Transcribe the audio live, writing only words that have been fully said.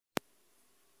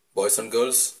Boys and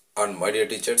girls and my dear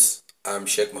teachers, I am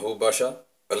Sheikh Mahbub Basha.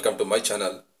 Welcome to my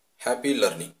channel, Happy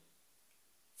Learning.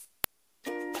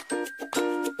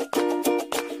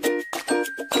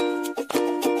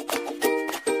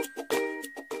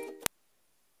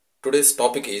 Today's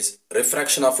topic is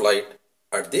refraction of light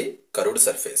at the curved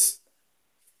surface.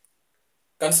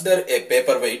 Consider a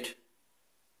paperweight.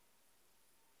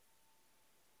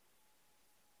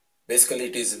 Basically,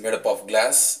 it is made up of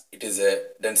glass. It is a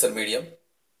denser medium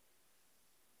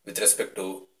with respect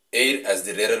to air as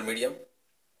the rarer medium.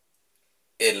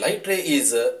 A light ray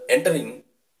is entering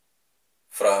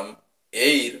from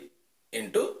air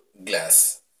into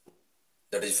glass,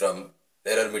 that is from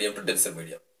rarer medium to denser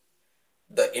medium.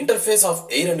 The interface of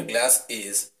air and glass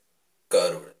is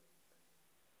curved.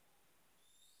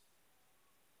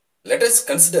 Let us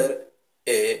consider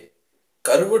a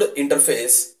curved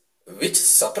interface which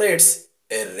separates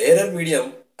a rarer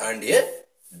medium and a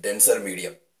denser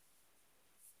medium.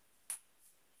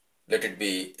 Let it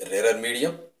be rarer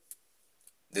medium,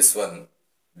 this one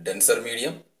denser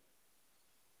medium.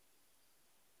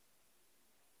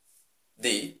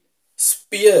 The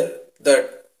sphere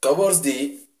that covers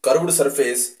the curved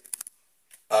surface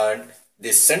and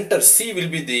the center C will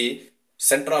be the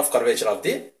center of curvature of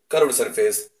the curved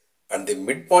surface, and the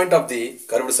midpoint of the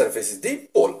curved surface is the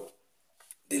pole.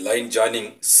 The line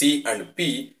joining C and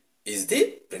P is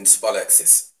the principal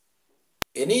axis.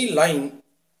 Any line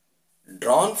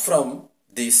drawn from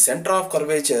the center of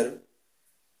curvature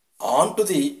onto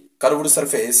the curved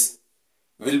surface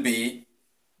will be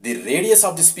the radius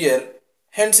of the sphere,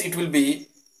 hence it will be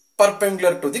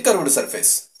perpendicular to the curved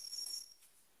surface.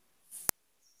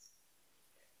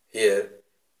 Here,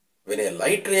 when a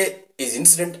light ray is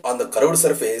incident on the curved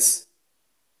surface,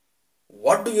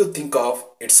 what do you think of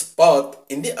its path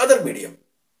in the other medium?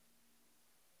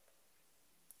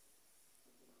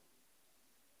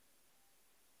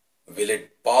 Will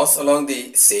it pass along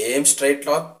the same straight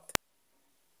line,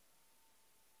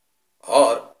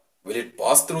 or will it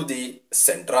pass through the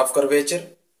center of curvature,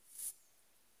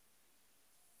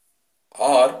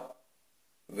 or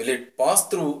will it pass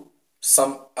through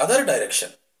some other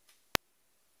direction?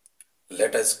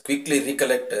 Let us quickly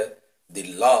recollect the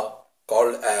law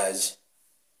called as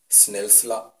Snell's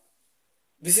law.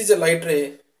 This is a light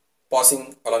ray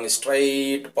passing along a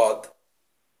straight path.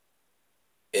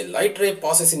 A light ray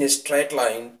passes in a straight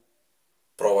line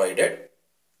provided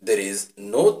there is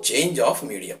no change of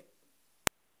medium.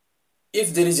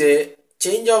 If there is a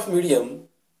change of medium,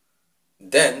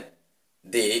 then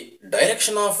the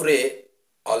direction of ray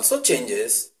also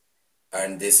changes,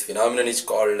 and this phenomenon is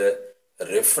called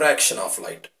refraction of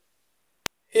light.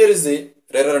 Here is the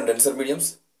rarer and denser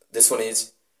mediums. This one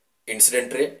is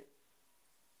incident ray,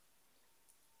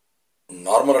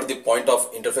 normal at the point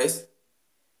of interface.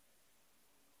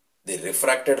 The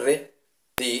refracted ray.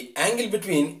 The angle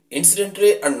between incident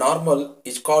ray and normal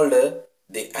is called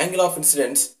the angle of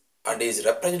incidence and is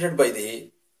represented by the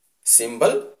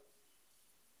symbol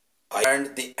I.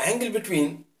 And the angle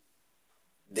between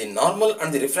the normal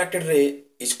and the refracted ray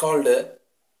is called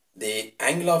the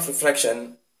angle of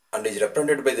refraction and is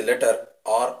represented by the letter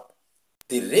R.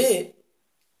 The ray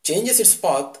changes its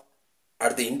path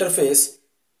at the interface.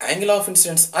 Angle of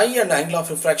incidence I and angle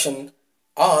of refraction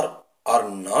R are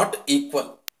not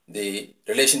equal. The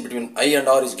relation between I and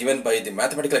R is given by the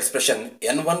mathematical expression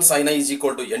N1 sin I is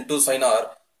equal to N2 sin R,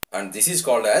 and this is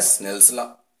called as Snell's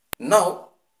law. Now,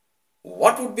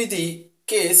 what would be the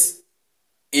case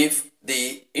if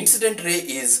the incident ray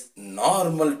is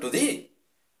normal to the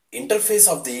interface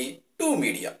of the two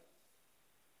media?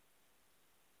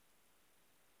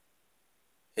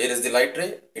 Here is the light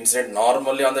ray incident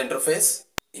normally on the interface.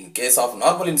 In case of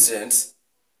normal incidence,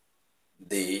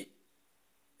 the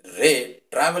ray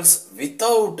travels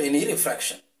without any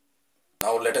refraction.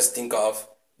 Now let us think of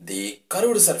the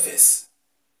curved surface,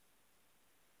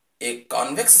 a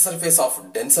convex surface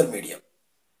of denser medium.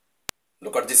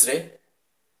 Look at this ray.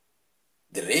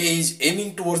 The ray is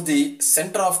aiming towards the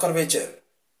center of curvature.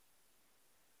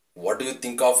 What do you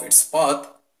think of its path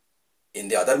in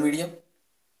the other medium?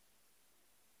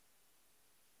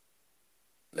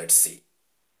 Let's see.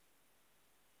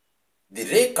 The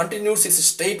ray continues its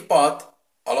straight path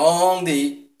along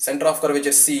the center of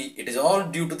curvature C. It is all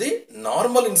due to the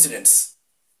normal incidence.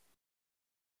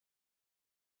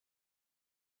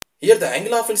 Here the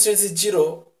angle of incidence is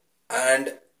 0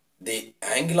 and the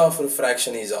angle of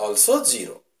refraction is also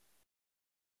 0.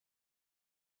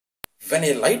 When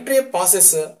a light ray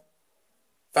passes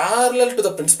parallel to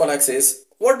the principal axis,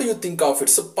 what do you think of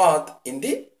its path in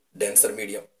the denser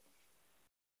medium?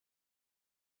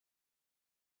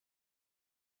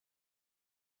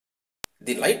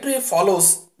 The light ray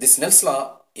follows the Snell's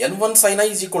law. N1 sin I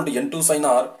is equal to N2 sin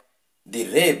R. The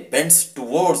ray bends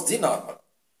towards the normal.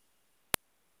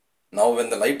 Now when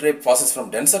the light ray passes from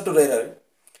denser to rarer,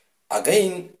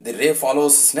 again the ray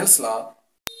follows Snell's law.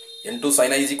 N2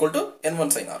 sin I is equal to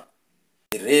N1 sin R.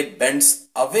 The ray bends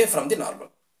away from the normal.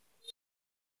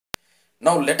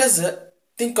 Now let us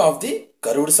think of the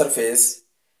curved surface,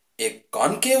 a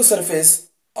concave surface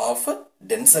of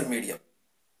denser medium.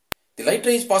 The light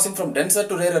ray is passing from denser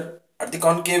to rarer at the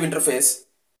concave interface.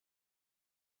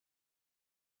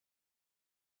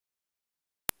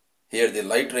 Here the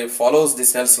light ray follows the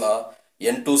Snell's law.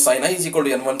 N2 sin I is equal to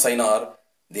N1 sin R.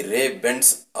 The ray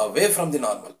bends away from the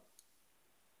normal.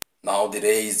 Now the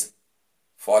ray is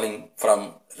falling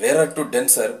from rarer to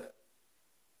denser.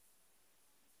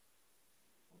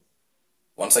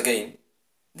 Once again,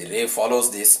 the ray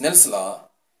follows the Snell's law.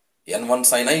 N1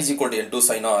 sin I is equal to N2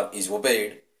 sin R is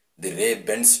obeyed. The ray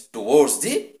bends towards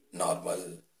the normal.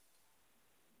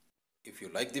 If you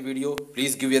like the video,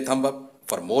 please give a thumb up.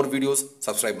 For more videos,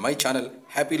 subscribe my channel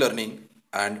Happy Learning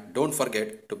and don't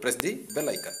forget to press the bell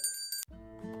icon.